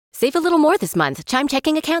Save a little more this month. Chime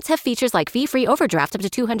checking accounts have features like fee-free overdraft up to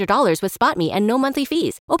 $200 with SpotMe and no monthly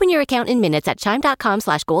fees. Open your account in minutes at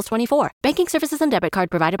chime.com/goals24. Banking services and debit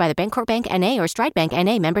card provided by the Bancorp Bank N.A. or Stride Bank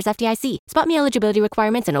N.A. members FDIC. SpotMe eligibility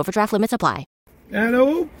requirements and overdraft limits apply.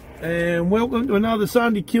 Hello, and welcome to another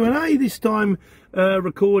Sunday Q&A. This time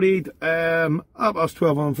recorded up past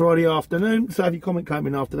 12 on Friday afternoon. So if your comment came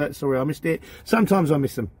in after that, sorry I missed it. Sometimes I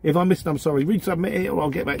miss them. If I miss them, I'm sorry. Resubmit it or I'll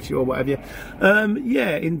get back to you or whatever.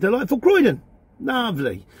 Yeah, in delightful Croydon.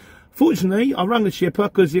 Lovely. Fortunately, I rang the shipper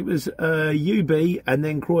because it was UB and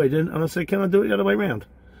then Croydon, and I said, can I do it the other way round?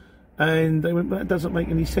 And they went, that doesn't make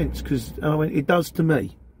any sense, and I went, it does to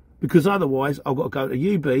me. Because otherwise, I've got to go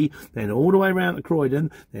to UB, then all the way around to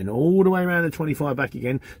Croydon, then all the way around to 25 back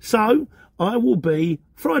again. So, I will be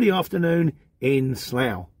Friday afternoon in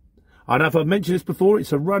Slough. I don't know if I've mentioned this before,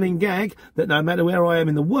 it's a running gag that no matter where I am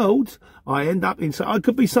in the world, I end up in... So I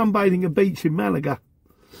could be sunbathing a beach in Malaga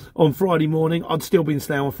on Friday morning. I'd still be in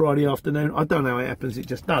Slough on Friday afternoon. I don't know how it happens, it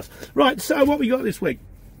just does. Right, so what we got this week?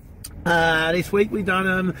 This week we've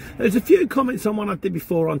done, there's a few comments on one I did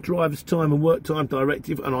before on driver's time and work time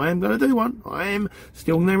directive, and I am going to do one. I am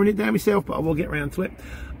still narrowing it down myself, but I will get around to it.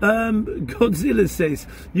 Godzilla says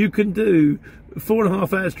you can do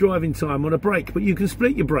 4.5 hours driving time on a break, but you can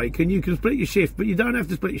split your break and you can split your shift, but you don't have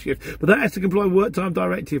to split your shift. But that has to comply with work time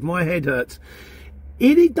directive. My head hurts.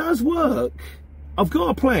 It does work. I've got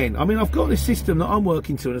a plan. I mean, I've got this system that I'm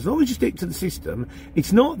working to, and as long as you stick to the system,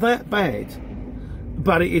 it's not that bad.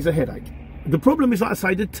 But it is a headache. The problem is, like I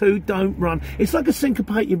say, the two don't run. It's like a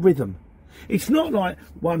syncopated rhythm. It's not like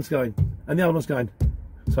one's going and the other one's going.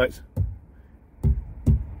 So it's...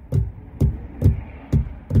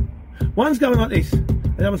 One's going like this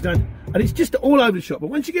and the other one's going. And it's just all over the shop. But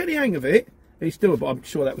once you get the hang of it, it's still... But I'm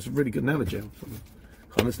sure that was a really good analogy. I can't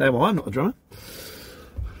understand why I'm not a drummer.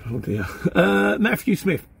 Oh dear. Matthew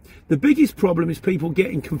Smith. The biggest problem is people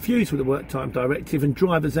getting confused with the work time directive and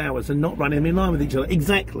driver's hours and not running them in line with each other.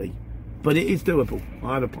 Exactly. But it is doable.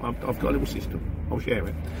 I've got a little system. I'll share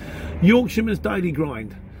it. Yorkshireman's Daily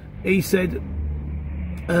Grind. He said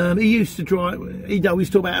he used to drive... He always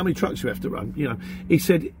talk about how many trucks you have to run. You know, he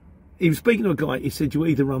said... He was speaking to a guy. He said you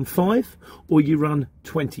either run 5 or you run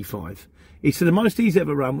 25. He said the most he's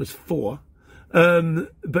ever run was 4.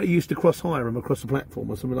 But he used to cross-hire them across the platform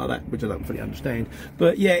or something like that, which I don't fully understand.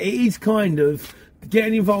 But yeah, it is kind of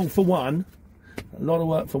getting involved for one, a lot of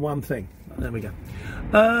work for one thing. There we go.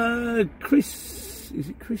 Chris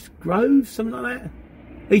Groves, something like that?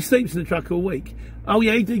 He sleeps in the truck all week. Oh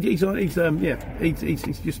yeah, he's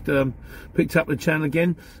just picked up the channel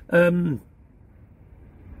again.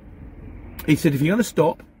 He said if you're going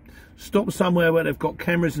to stop somewhere where they've got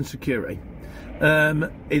cameras and security.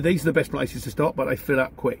 These are the best places to stop, but they fill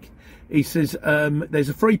up quick. He says there's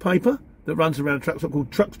a free paper that runs around a truck stop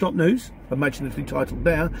called Truck Stop News, imaginatively titled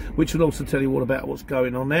there, which will also tell you all about what's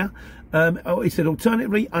going on now. He said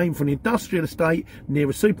alternatively aim for an industrial estate near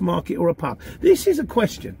a supermarket or a pub. This is a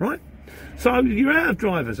question, right? So you're out of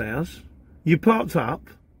driver's hours, you parked up,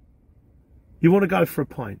 you want to go for a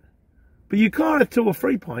pint. But you can't have 2 or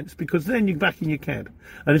 3 pints because then you're back in your cab.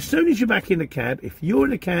 And as soon as you're back in the cab, if you're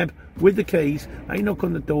in the cab with the keys, they knock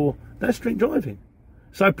on the door, that's drink driving.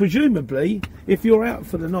 So presumably, if you're out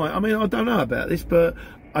for the night, I mean, I don't know about this, but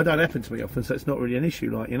I don't happen to me often, so it's not really an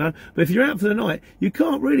issue, like, you know. But if you're out for the night, you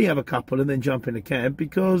can't really have a couple and then jump in a cab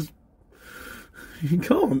because you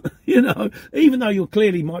can't, you know. Even though you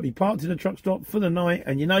clearly might be parked in a truck stop for the night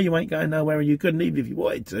and you know you ain't going nowhere and you couldn't even if you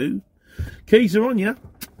wanted to. Keys are on you.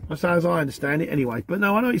 As far as I understand it, anyway. But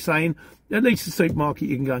no, I know what you're saying. At least the supermarket,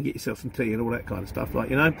 you can go and get yourself some tea and all that kind of stuff, like,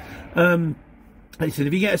 you know. He said,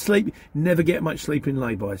 if you get asleep, never get much sleep in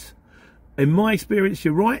laybys. In my experience,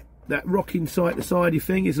 you're right. That rocking side-to-side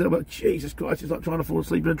thing is a little bit, Jesus Christ, it's like trying to fall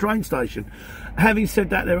asleep in a train station. Having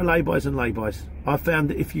said that, there are laybys and laybys. I found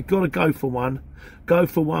that if you've got to go for one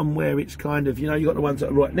where it's kind of, you know, you've got the ones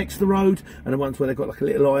that are right next to the road and the ones where they've got like a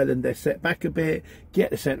little island, they're set back a bit,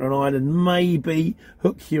 get the centre of an island, maybe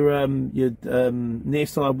hook your near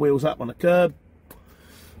side wheels up on a curb.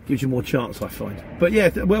 Gives you more chance, I find. But yeah,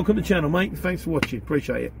 welcome to the channel, mate. Thanks for watching.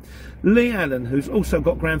 Appreciate it. Lee Allen, who's also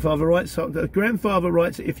got grandfather rights. So grandfather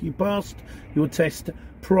rights if you passed your test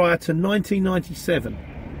prior to 1997,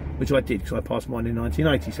 which I did because I passed mine in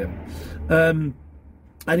 1987.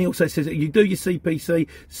 And he also says that you do your CPC.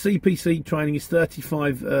 CPC training is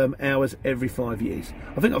 35 hours every 5 years.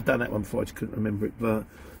 I think I've done that one before. I just couldn't remember it, but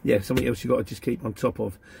yeah, something else you've got to just keep on top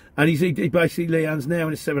of. And he basically, Leon's now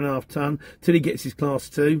in a 7.5 ton till he gets his class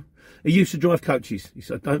 2. He used to drive coaches. He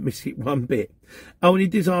said, don't miss it one bit. Oh,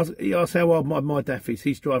 and he asked how old my daff is.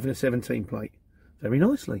 He's driving a 17 plate. very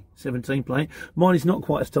nicely. 17 plate. Mine is not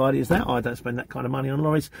quite as tidy as that. I don't spend that kind of money on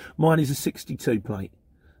lorries. Mine is a 62 plate.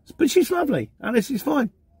 But she's lovely. And this is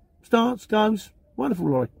fine. Starts, goes. Wonderful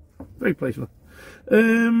lorry. Very pleased with her.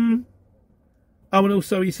 And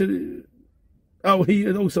also he said... he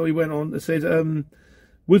went on and said...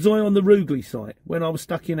 was I on the Rugeley site when I was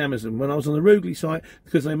stuck in Amazon? When I was on the Rugeley site,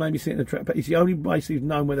 because they made me sit in the trap, it's the only place he's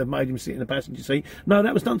known where they've made him sit in the passenger seat. No,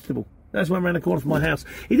 that was Dunstable. That's one around the corner from my house.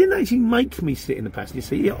 He didn't actually make me sit in the passenger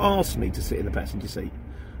seat. He asked me to sit in the passenger seat.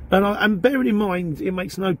 And bearing in mind, it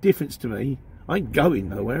makes no difference to me. I ain't going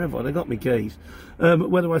nowhere, have I? They got me keys.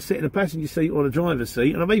 Whether I sit in the passenger seat or the driver's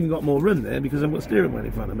seat, and I've even got more room there because I've got steering wheel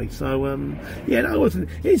in front of me. So, yeah, no,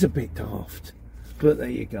 it's a bit daft. But there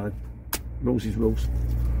you go. Rules is rules.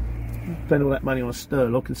 Spend all that money on a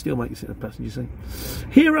Sturlock and still make you sit in a passenger seat.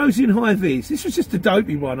 Heroes in High Vis. This was just a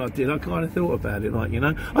dopey one I did. I kind of thought about it, like, you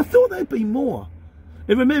know. I thought there'd be more.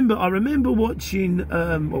 I remember watching,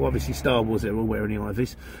 well, obviously Star Wars, they're all wearing the High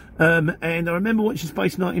Vis. And I remember watching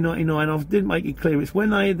Space 1999. I didn't make it clear. It's when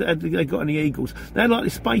they got any Eagles. They had like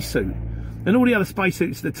this spacesuit. And all the other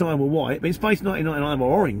spacesuits at the time were white, but in Space 1999 were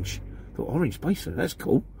orange. I thought, orange spacesuit, that's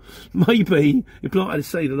cool. Maybe it planted a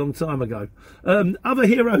seed a long time ago. Other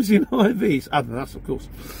heroes in High Vis, other than us, of course.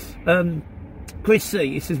 Chris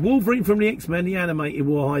C. It says Wolverine from the X-Men, the animated,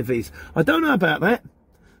 wore High Vis. I don't know about that.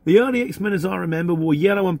 The early X-Men, as I remember, wore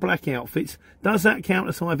yellow and black outfits. Does that count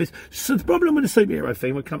as High Vis? So the problem with the superhero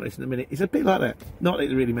thing, we'll come to this in a minute, it's a bit like that. Not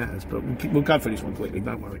that it really matters, but we'll go through this one quickly,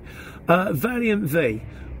 don't worry. Valiant V.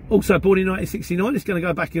 Also born in 1969, it's going to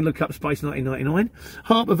go back and look up Space 1999.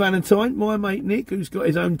 Harper Valentine, my mate Nick, who's got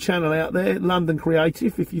his own channel out there, London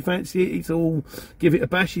Creative. If you fancy it, it's all give it a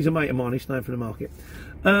bash. He's a mate of mine, he's known for the market.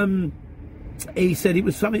 He said it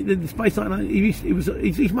was something, the Space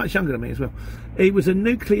 1999, he's much younger than me as well. It was a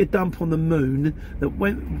nuclear dump on the moon that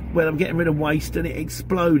went, well, I'm getting rid of waste, and it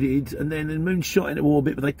exploded, and then the moon shot into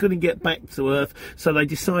orbit, but they couldn't get back to Earth, so they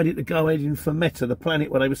decided to go heading for Meta, the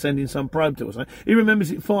planet where they were sending some probe to or something. He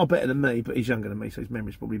remembers it far better than me, but he's younger than me, so his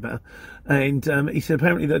memory's probably better. And he said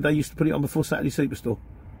apparently that they used to put it on before Saturday Superstore.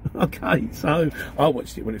 Okay, so I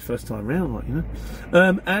watched it when it first time round, like, you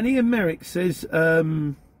know. And Ian Merrick says,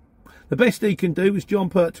 the best he can do was John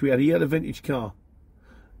Pertwee had a yellow vintage car.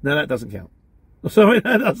 No, that doesn't count. Sorry,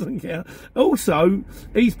 that doesn't count. Also,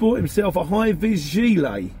 he's bought himself a High Vis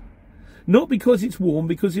gilet. Not because it's warm,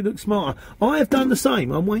 because he looks smarter. I have done the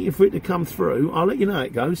same. I'm waiting for it to come through. I'll let you know how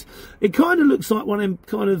it goes. It kind of looks like one of them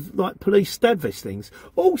kind of like police stab vest things.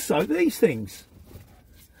 Also, these things.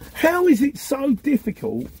 How is it so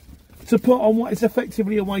difficult to put on what is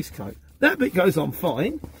effectively a waistcoat? That bit goes on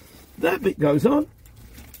fine. That bit goes on.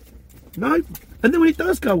 No. And then when it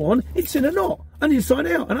does go on, it's in a knot. And inside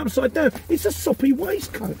out and upside down. It's a soppy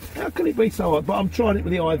waistcoat. How can it be so hard? But I'm trying it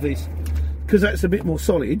with the Ivies. Because that's a bit more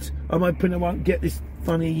solid. I'm hoping I won't get this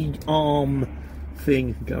funny arm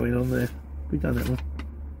thing going on there. We've done that one.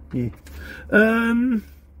 Yeah.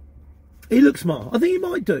 He looks smart. I think he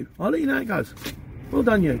might do. I'll let you know how it goes. Well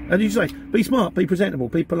done, you. And you say, be smart, be presentable,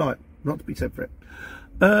 be polite. Not to be said for it.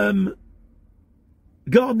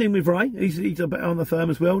 Gardening with Ray. He's a bit on the firm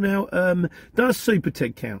as well now. Does Super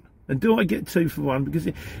Ted count? And do I get 2 for 1?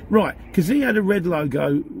 Because he had a red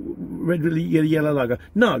logo, yellow logo.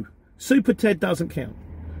 No, Super Ted doesn't count.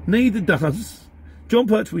 Neither does John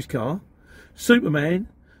Pertwee's car, Superman,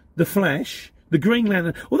 The Flash, the Green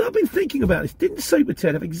Lantern. Although I've been thinking about this, didn't Super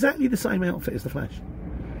Ted have exactly the same outfit as The Flash?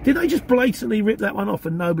 Did they just blatantly rip that one off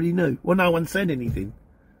and nobody knew? Well, no one said anything.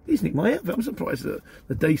 He's nicked my outfit. I'm surprised that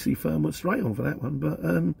the DC firm went straight on for that one. But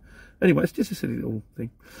anyway, it's just a silly little thing.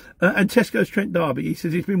 And Tesco's Trent Darby, he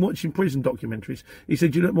says he's been watching prison documentaries. He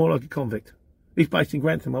said, you look more like a convict. He's based in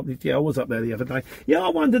Grantham. Yeah, I was up there the other day. Yeah, I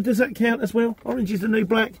wonder, does that count as well? Orange is the New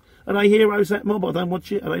Black. Are they heroes, that mob? I don't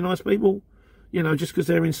watch it. Are they nice people? You know, just because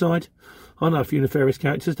they're inside. I know a few nefarious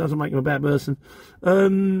characters. Doesn't make them a bad person.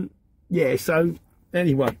 Yeah, so,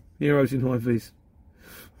 anyway, heroes in High Vis.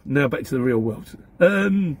 Now back to the real world.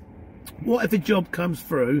 What if a job comes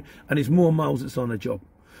through and it's more miles that's on a job?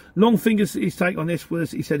 Longfinger's his take on this was,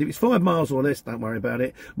 he said, if it's 5 miles or less, don't worry about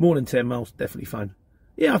it. More than 10 miles, definitely phone.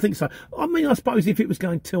 Yeah, I think so. I mean, I suppose if it was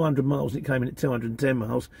going 200 miles and it came in at 210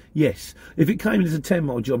 miles, yes. If it came in as a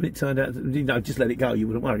 10-mile job and it turned out, you know, just let it go, you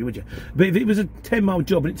wouldn't worry, would you? But if it was a 10-mile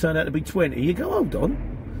job and it turned out to be 20, you go, hold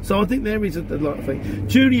on. So I think there is a lot of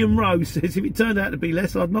things. Julian Rose says, if it turned out to be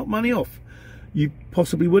less, I'd knock money off. You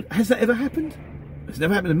possibly would. Has that ever happened? It's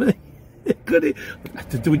never happened to me. Could it?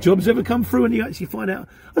 Do jobs ever come through and you actually find out?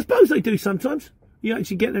 I suppose they do sometimes. You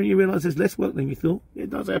actually get there and you realise there's less work than you thought. It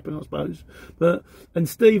does happen, I suppose. And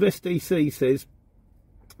Steve SDC says,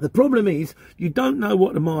 The problem is you don't know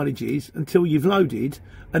what the mileage is until you've loaded,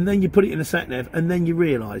 and then you put it in a sat-nav, and then you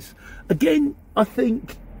realise. Again, I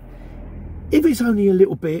think if it's only a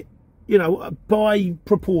little bit, you know, by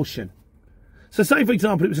proportion. So say, for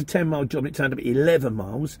example, it was a 10-mile job and it turned out to be 11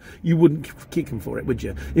 miles, you wouldn't kick them for it, would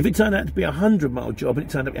you? If it turned out to be a 100-mile job and it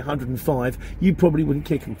turned out to be 105, you probably wouldn't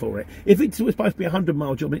kick them for it. If it was supposed to be a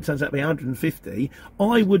 100-mile job and it turns out to be 150,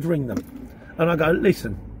 I would ring them. And I go,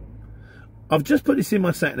 listen, I've just put this in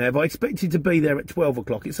my sat-nav. I expected to be there at 12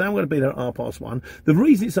 o'clock. It's saying I'm going to be there at 1:30. The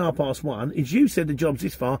reason it's 1:30 is you said the job's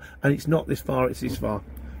this far, and it's not this far, it's this far.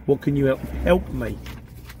 What can you help me?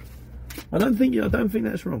 I don't think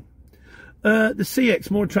that's wrong. The CX,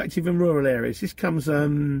 more attractive in rural areas. This comes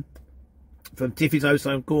from Tiffy's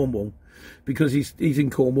also in Cornwall, because he's in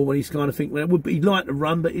Cornwall and he's kind of thinking, well, he'd like to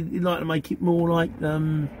run, but he'd like to make it more like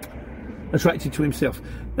attractive to himself.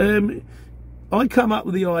 I come up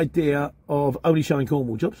with the idea of only showing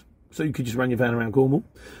Cornwall jobs, so you could just run your van around Cornwall.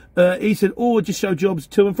 He said, or just show jobs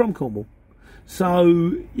to and from Cornwall. So,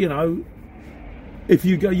 you know, if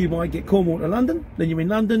you go, you might get Cornwall to London, then you're in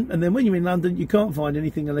London, and then when you're in London, you can't find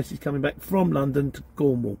anything unless it's coming back from London to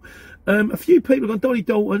Cornwall. A few people have got Dolly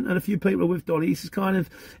Dalton, and a few people are with Dolly. He said,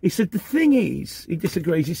 the thing is, he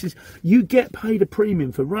disagrees. He says, you get paid a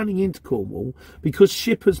premium for running into Cornwall because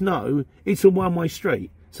shippers know it's a one-way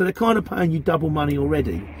street. So they're kind of paying you double money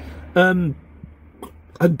already. And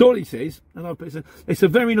Dolly says, and I've said, it's a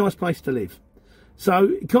very nice place to live.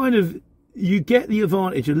 So kind of, you get the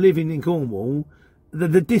advantage of living in Cornwall.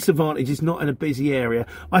 The disadvantage is not in a busy area.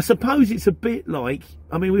 I suppose it's a bit like,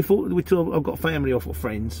 I mean, I've got family or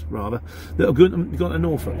friends, rather, that have gone to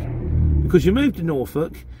Norfolk. Because you moved to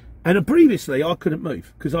Norfolk, and previously I couldn't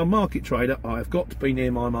move, because I'm a market trader, I've got to be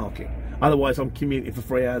near my market. Otherwise I'm commuting for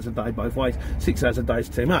 3 hours a day both ways. 6 hours a day is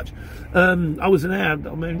too much. I was an hour,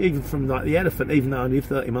 I mean, even from like the Elephant, even though I live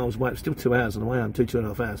 30 miles away, it's still 2 hours on the way home,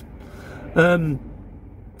 2.5 hours.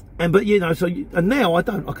 But you know, and now I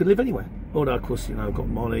can live anywhere. Although of course, you know, I've got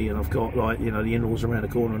Molly and I've got, like, you know, the in-laws around the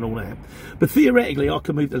corner and all that. But theoretically I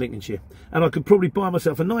could move to Lincolnshire, and I could probably buy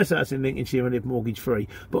myself a nice house in Lincolnshire and live mortgage free.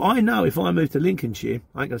 But I know if I move to Lincolnshire,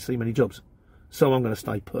 I ain't going to see many jobs, so I'm going to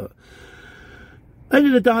stay put. End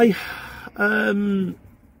of the day,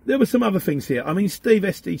 there were some other things here. I mean, Steve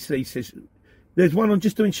SDC says there's one on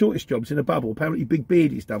just doing shortest jobs in a bubble. Apparently Big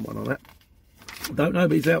Beardy's done one on that. Don't know,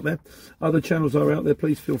 but he's out there. Other channels are out there.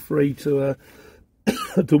 Please feel free to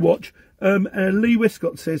to watch. And Lee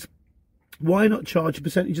Westcott says, why not charge a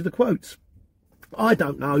percentage of the quotes? I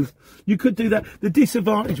don't know. You could do that. The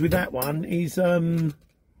disadvantage with that one is... Sorry,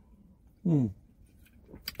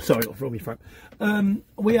 off wrong front.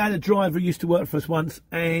 We had a driver who used to work for us once,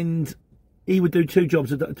 and he would do two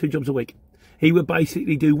jobs a week. He would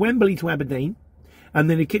basically do Wembley to Aberdeen, and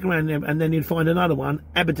then he'd kick around them, and then he'd find another one,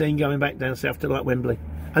 Aberdeen going back down south to like Wembley.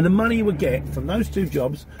 And the money he would get from those two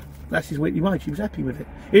jobs, that's his weekly wage. He was happy with it.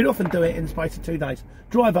 He'd often do it in the space of 2 days.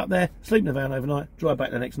 Drive up there, sleep in the van overnight, drive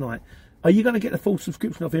back the next night. Are you going to get the full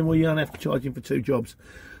subscription off him, or are you going to have to charge him for 2 jobs?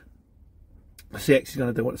 The CX is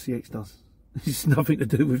going to do what the CX does. It's nothing to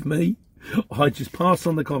do with me. I just pass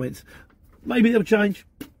on the comments. Maybe they'll change.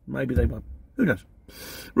 Maybe they won't. Who knows?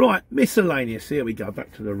 Right, miscellaneous. Here we go.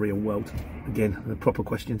 Back to the real world. Again, the proper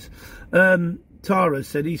questions. Tara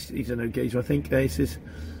said, he's a new geezer, I think. He says,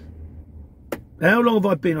 how long have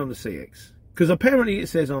I been on the CX? Because apparently it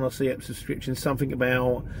says on our CX subscription something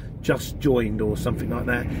about just joined or something like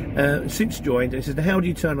that. Since joined. It says, how do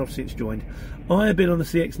you turn off since joined? I have been on the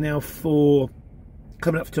CX now for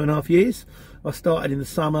coming up for 2.5 years. I started in the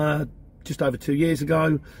summer just over 2 years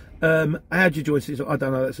ago. How do you join since? I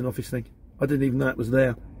don't know. That's an office thing. I didn't even know it was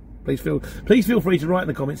there. Please feel free to write in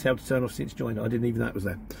the comments how to turn off since joined. I didn't even know it was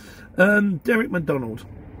there. Derek McDonald.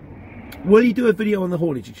 Will you do a video on the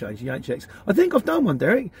haulage exchange, the HX? I think I've done one,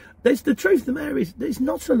 Derek. The truth of the matter is, there's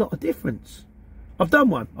not a lot of difference. I've done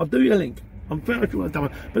one. I'll do you a link. I'm very sure I've done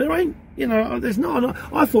one. But there ain't, you know, there's not a lot.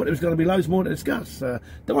 I thought there was going to be loads more to discuss.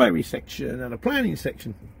 Diary section and a planning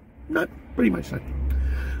section. No, pretty much so.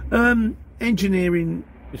 Engineering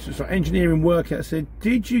workout said,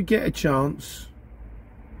 did you get a chance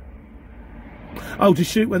to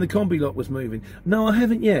shoot when the combi lot was moving? No, I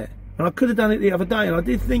haven't yet. And I could have done it the other day, and I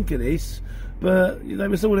did think of this, but there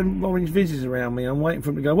was all them orange vizzes around me. I'm waiting for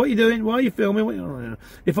them to go, what are you doing? Why are you filming?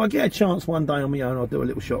 If I get a chance one day on my own, I'll do a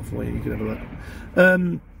little shot for you. You can have a look.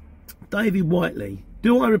 David Whiteley,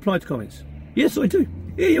 do I reply to comments? Yes, I do.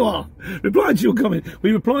 Here you are. Reply to your comment.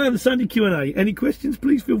 We reply on the Sunday Q&A. Any questions,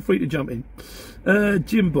 please feel free to jump in.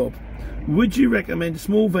 Jim Bob, would you recommend a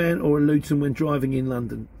small van or a Luton when driving in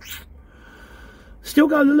London? Still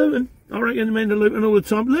go to Luton. I recommend to Luton all the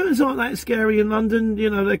time. Luton's aren't that scary in London. You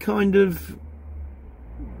know, they're kind of...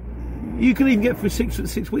 You can even get through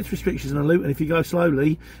 6 width restrictions in a Luton if you go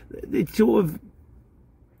slowly. It's sort of...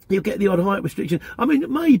 You'll get the odd height restriction. I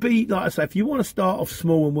mean, maybe, like I say, if you want to start off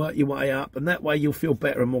small and work your way up, and that way you'll feel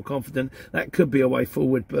better and more confident, that could be a way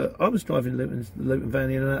forward. But I was driving the Luton van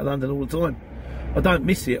in and out of London all the time. I don't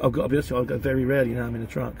miss it. I've got to be honest with you, I go very rarely now I'm in a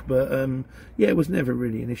truck. But, yeah, it was never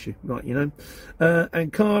really an issue, right, you know.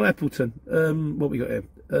 And Carl Appleton, what we got here?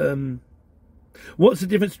 What's the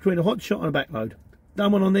difference between a hot shot and a backload?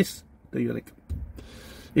 Done one on this? Do your link.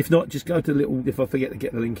 If not, just go to the little, if I forget to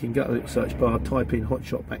get the link in, go to the little search bar, type in hot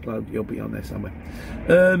shot backload, you'll be on there somewhere.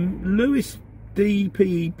 Lewis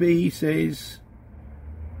DPB says,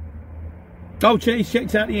 oh, he's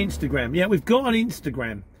checked out the Instagram. Yeah, we've got an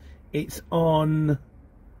Instagram. It's on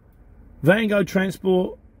Vango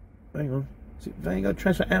Transport. Hang on. Is it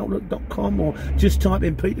VangoTransportOutlook.com, or just type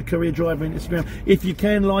in Pete the Courier Driver in Instagram. If you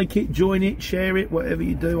can, like it, join it, share it, whatever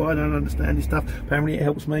you do. I don't understand this stuff. Apparently it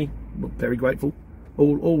helps me. I'm very grateful.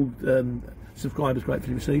 All subscribers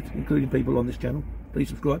gratefully received, including people on this channel. Please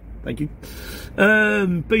subscribe. Thank you.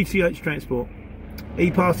 BTH Transport. He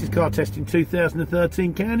passed his car test in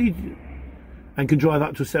 2013. Can he? And can drive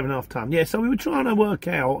up to a 7.5 tonne. Yeah, so we were trying to work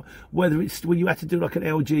out whether it's you had to do like an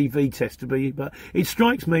LGV test to be, but it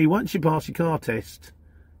strikes me once you pass your car test,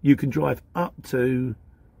 you can drive up to,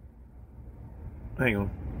 hang on,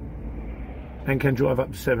 and can drive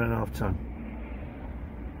up to 7.5 tonne.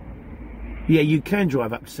 Yeah, you can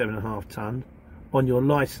drive up to 7.5 tonne on your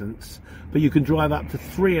licence, but you can drive up to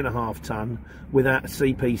 3.5 tonne without a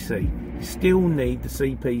CPC. You still need the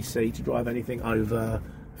CPC to drive anything over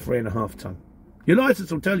 3.5 tonne. Your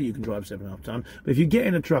licence will tell you can drive 7.5 tonne, but if you get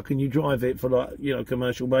in a truck and you drive it for, like, you know,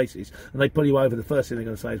 commercial basis, and they pull you over, the first thing they're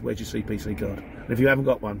going to say is, where's your CPC card? And if you haven't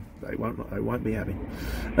got one, they won't be happy.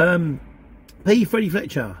 P. Freddie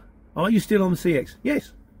Fletcher, are you still on the CX?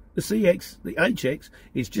 Yes. The CX, the HX,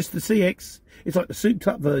 is just the CX. It's like the souped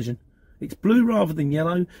up version. It's blue rather than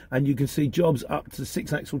yellow, and you can see jobs up to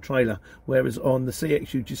 6-axle trailer, whereas on the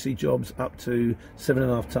CX you just see jobs up to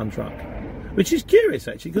 7.5 tonne truck. Which is curious,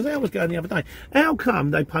 actually, because I was going the other day. How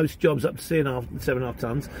come they post jobs up to 7.5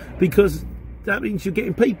 tonnes? Because that means you're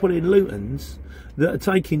getting people in Lutons that are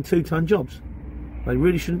taking 2-tonne jobs. They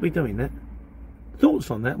really shouldn't be doing that.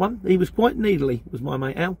 Thoughts on that one? He was quite needly, was my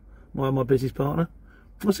mate Al, my business partner.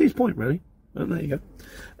 I see his point, really. Oh, there you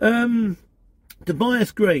go.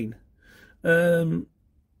 Tobias Green. Yeah,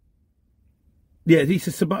 he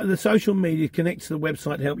says the social media connects to the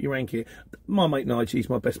website to help you rank it. My mate Nigel, he's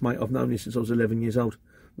my best mate. I've known him since I was 11 years old.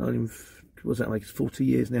 Known him, what's that like? 40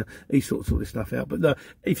 years now. He sorts all this stuff out. But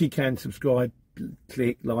if you can subscribe,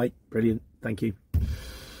 click, like, brilliant. Thank you.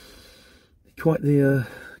 Quite the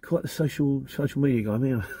social media guy,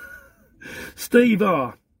 man. Steve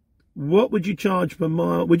R. What would you charge per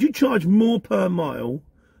mile? Would you charge more per mile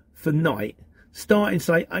for night, starting,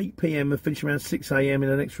 say, 8 p.m. and finishing around 6 a.m. in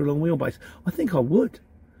an extra long wheelbase? I think I would,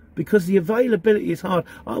 because the availability is hard.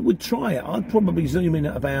 I would try it. I'd probably zoom in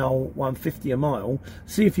at about 150 a mile,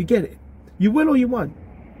 see if you get it. You will or you won't.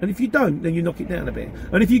 And if you don't, then you knock it down a bit.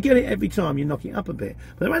 And if you get it every time, you knock it up a bit.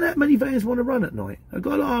 But there ain't that many vans want to run at night. They've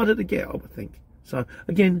got a lot harder to get, I would think. So,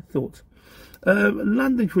 again, thoughts.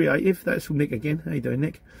 London Creative, that's from Nick again. How you doing,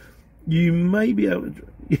 Nick? I may be able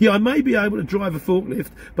to drive a forklift,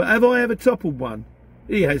 but have I ever toppled one?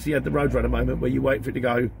 He had the Roadrunner moment where you wait for it to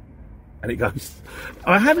go and it goes.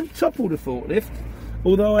 I haven't toppled a forklift,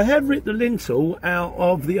 although I have ripped the lintel out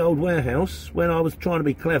of the old warehouse when I was trying to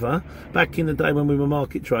be clever back in the day when we were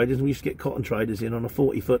market traders, and we used to get cotton traders in on a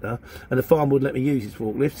 40-footer, and the farmer would let me use his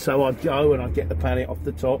forklift. So I'd go and I'd get the pallet off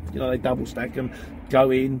the top, you know, they double stack them, go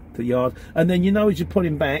in to the yard, and then, you know, as you put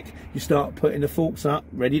him back, you start putting the forks up,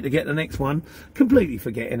 ready to get the next one, completely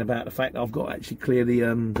forgetting about the fact that I've got to actually clear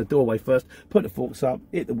the doorway first, put the forks up,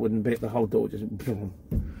 hit the wooden bit, the whole door just...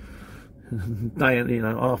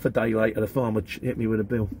 half a day later, the farmer hit me with a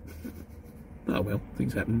bill. Oh well,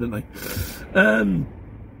 things happen, don't they?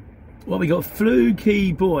 Well, we got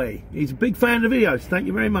Fluky Boy. He's a big fan of the videos. Thank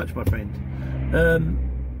you very much, my friend.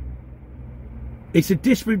 It's a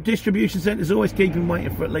distribution centre's always keeping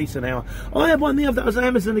waiting for at least an hour. I had one the other day. That was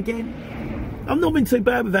Amazon again. I've not been too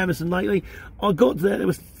bad with Amazon lately. I got there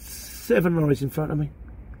was 7 lorries in front of me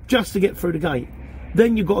just to get through the gate.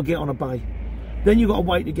 Then you've got to get on a bay. Then you've got to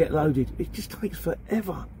wait to get loaded. It just takes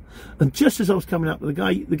forever. And just as I was coming up to the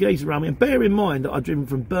gate, the geezer around me, and bear in mind that I'd driven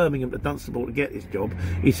from Birmingham to Dunstable to get this job,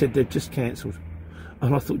 he said they'd just cancelled.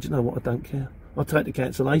 And I thought, you know what, I don't care. I'll take the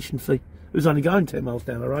cancellation fee. It was only going 10 miles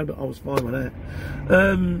down the road, but I was fine with that.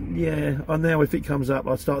 Yeah, and now if it comes up,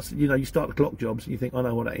 I start, you start the clock jobs and you think, I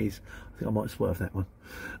know what that is. I think I might swerve that one.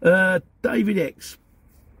 David X.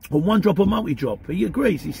 On one drop or multi-drop, he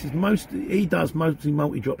agrees. He says he does mostly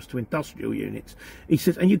multi-drops to industrial units. He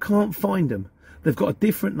says, and you can't find them. They've got a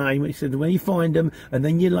different name. He said, when you find them, and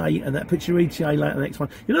then you're late, and that puts your ETA late, the next one.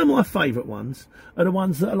 You know, my favourite ones are the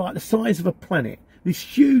ones that are like the size of a planet. This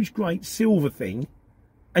huge, great silver thing,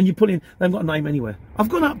 and you put in, they haven't got a name anywhere. I've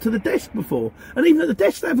gone up to the desk before, and even at the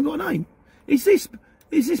desk, they haven't got a name. Is this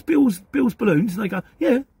Bill's Balloons? And they go,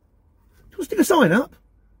 yeah. We'll stick a sign up.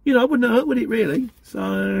 You know, it wouldn't hurt, would it, really?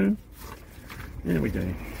 So, there we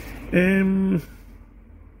do.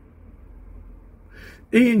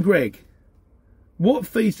 Ian Gregg. What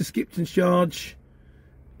fees does Skipton charge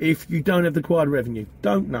if you don't have the required revenue?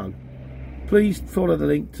 Don't know. Please follow the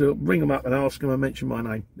link to ring them up and ask them and mention my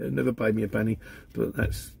name. They've never paid me a penny, but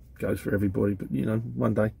that goes for everybody. But, you know,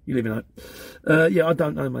 one day, you live in hope. Yeah, I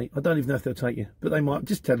don't know, mate. I don't even know if they'll take you. But they might.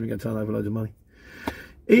 Just tell them you're going to turn over loads of money.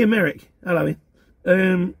 Ian Merrick. Hello,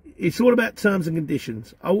 Ian. It's all about terms and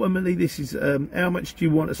conditions. Ultimately, this is how much do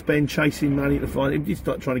you want to spend chasing money to find it. You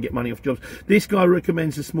start trying to get money off jobs. This guy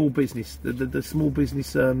recommends a small business. The small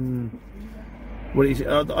business. What is it?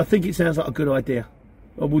 I think it sounds like a good idea.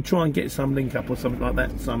 We'll try and get some link up or something like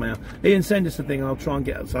that somehow. Ian, send us a thing and I'll try and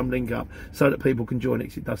get some link up so that people can join it,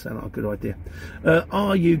 because it does sound like a good idea.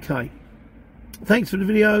 RUK. Thanks for the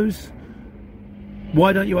videos.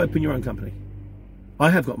 Why don't you open your own company?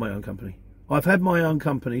 I have got my own company. I've had my own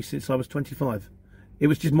company since I was 25. It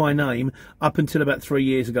was just my name up until about 3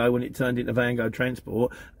 years ago when it turned into Vango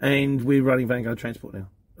Transport, and we're running Vango Transport now.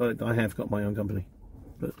 I have got my own company.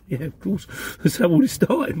 But, yeah, of course, that's how all this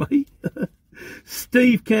started, mate.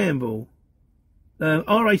 Steve Campbell.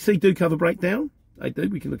 RAC do cover breakdown. They do.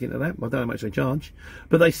 We can look into that. I don't know how much they charge.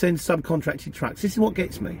 But they send subcontracted trucks. This is what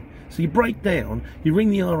gets me. So you break down, you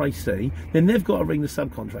ring the RAC, then they've got to ring the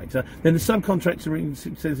subcontractor, then the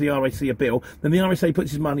subcontractor sends the RAC a bill, then the RAC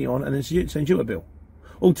puts his money on and then sends you a bill.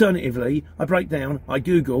 Alternatively, I break down, I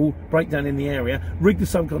Google, breakdown in the area, rig the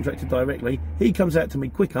subcontractor directly, he comes out to me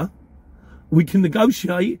quicker, we can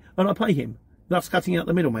negotiate, and I pay him, thus cutting out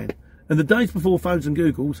the middleman. And the days before phones and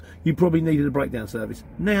Googles, you probably needed a breakdown service.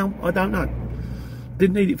 Now, I don't know.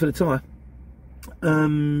 Didn't need it for the tyre.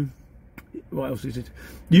 What else is it?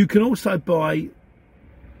 You can also buy...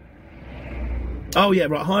 Oh, yeah,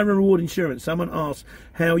 right, hire and reward insurance. Someone asked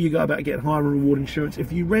how you go about getting hire and reward insurance.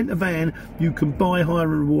 If you rent a van, you can buy hire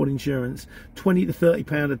and reward insurance, £20 to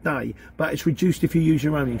 £30 a day, but it's reduced if you use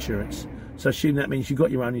your own insurance. So assume that means you've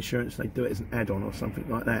got your own insurance, they do it as an add-on or something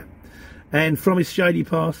like that. And from his shady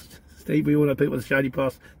past, Steve, we all know people with a shady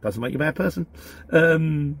past, doesn't make you a bad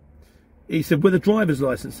person. He said, with a driver's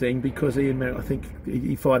licence thing, because Ian Merritt, I think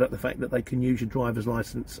he fired up the fact that they can use your driver's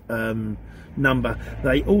licence number.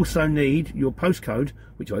 They also need your postcode,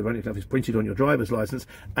 which ironically enough is printed on your driver's licence,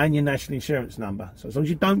 and your national insurance number. So as long as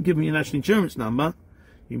you don't give them your national insurance number,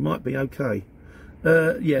 you might be okay.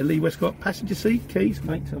 Yeah, Lee Westcott, passenger seat, keys,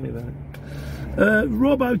 mate, tell me about it.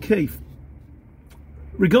 Rob O'Keefe.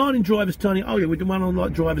 Regarding drivers turning, oh yeah, we did one on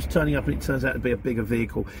like drivers turning up and it turns out to be a bigger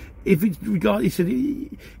vehicle. If it's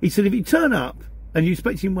he said if you turn up and you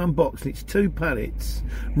expect in one box and it's 2 pallets,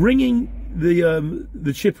 ringing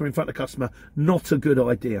the shipper in front of the customer, not a good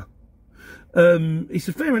idea. He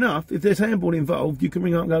said, fair enough, if there's handball involved, you can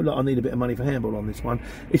ring up and go, look, I need a bit of money for handball on this one.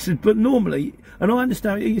 He said, but normally, and I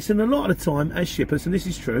understand, he said, a lot of the time, as shippers, and this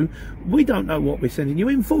is true, we don't know what we're sending you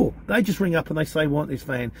in for. They just ring up and they say, want this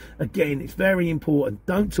van. Again, it's very important.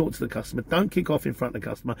 Don't talk to the customer. Don't kick off in front of the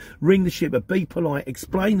customer. Ring the shipper. Be polite.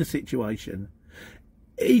 Explain the situation.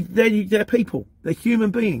 They're people. They're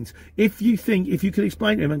human beings. If you can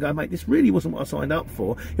explain to him and go, mate, this really wasn't what I signed up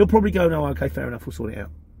for, he'll probably go, no, okay, fair enough, we'll sort it out.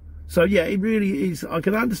 So, yeah, it really is. I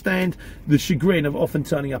can understand the chagrin of often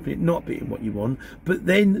turning up and it not being what you want, but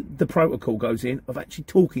then the protocol goes in of actually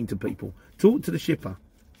talking to people. Talk to the shipper.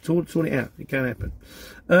 Sort it out. It can happen.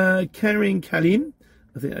 Karim Kalim,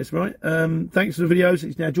 I think that's right. Thanks for the videos.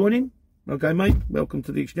 He's now joining. Okay, mate. Welcome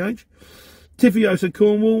to the exchange. Tiffiosa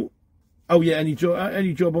Cornwall. Oh, yeah, any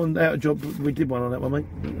job on out of job. We did one on that one, mate.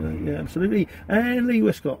 Yeah, absolutely. And Lee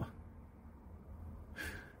Westcott.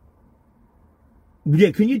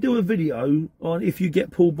 Yeah, can you do a video on if you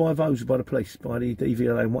get pulled by those by the police, by the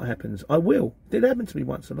DVLA, and what happens? I will. It did happen to me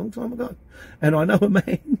once a long time ago. And I know a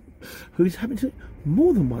man who's happened to it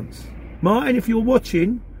more than once. Martin, if you're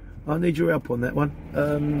watching, I need your help on that one.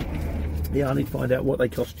 Yeah, I need to find out what they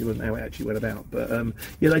cost you and how it actually went about. But,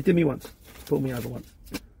 yeah, they did me once. Pulled me over once.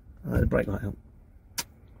 I had a brake light out.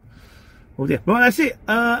 Well, yeah. Right, that's it.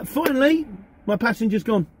 Finally, my passenger's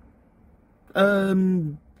gone.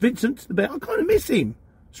 Vincent the bear. I kind of miss him.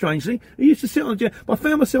 Strangely, he used to sit on a chair. But I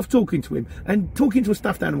found myself talking to him, and talking to a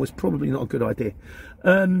stuffed animal is probably not a good idea.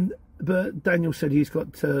 But Daniel said he's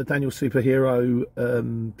got Daniel Superhero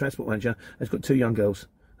Transport Manager has got 2 young girls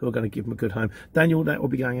who are going to give him a good home. Daniel, that will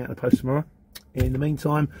be going out in the post tomorrow. In the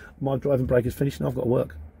meantime, my driving break is finished and I've got to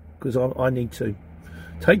work because I need to.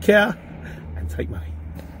 Take care and take money.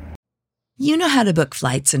 You know how to book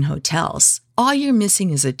flights and hotels. All you're missing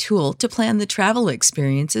is a tool to plan the travel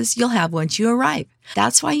experiences you'll have once you arrive.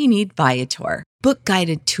 That's why you need Viator. Book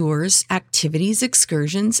guided tours, activities,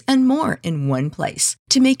 excursions, and more in one place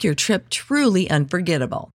to make your trip truly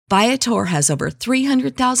unforgettable. Viator has over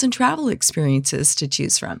 300,000 travel experiences to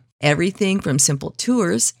choose from. Everything from simple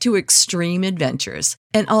tours to extreme adventures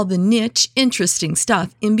and all the niche, interesting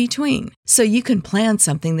stuff in between. So you can plan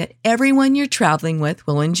something that everyone you're traveling with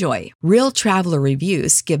will enjoy. Real traveler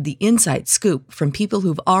reviews give the inside scoop from people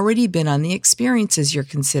who've already been on the experiences you're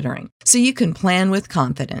considering. So you can plan with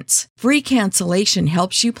confidence. Free cancellation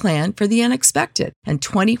helps you plan for the unexpected. And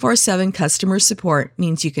 24/7 customer support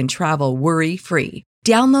means you can travel worry-free.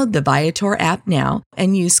 Download the Viator app now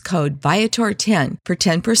and use code Viator10 for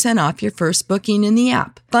 10% off your first booking in the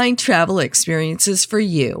app. Find travel experiences for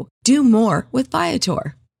you. Do more with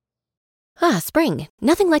Viator. Spring.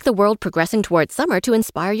 Nothing like the world progressing towards summer to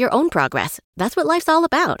inspire your own progress. That's what life's all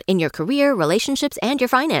about in your career, relationships, and your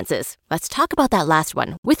finances. Let's talk about that last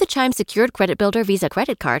one. With the Chime Secured Credit Builder Visa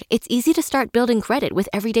Credit Card, it's easy to start building credit with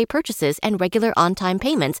everyday purchases and regular on-time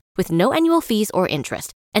payments with no annual fees or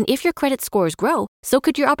interest. And if your credit scores grow, so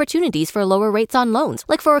could your opportunities for lower rates on loans,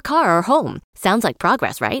 like for a car or home. Sounds like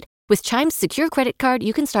progress, right? With Chime's Secure Credit Card,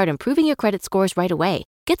 you can start improving your credit scores right away.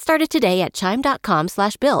 Get started today at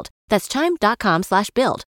chime.com/build. That's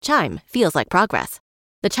chime.com/build. Chime feels like progress.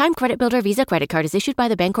 The Chime Credit Builder Visa Credit Card is issued by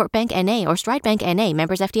the Bancorp Bank N.A. or Stride Bank N.A.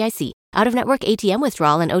 members FDIC. Out-of-network ATM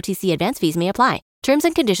withdrawal and OTC advance fees may apply. Terms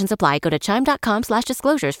and conditions apply. Go to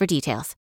chime.com/disclosures for details.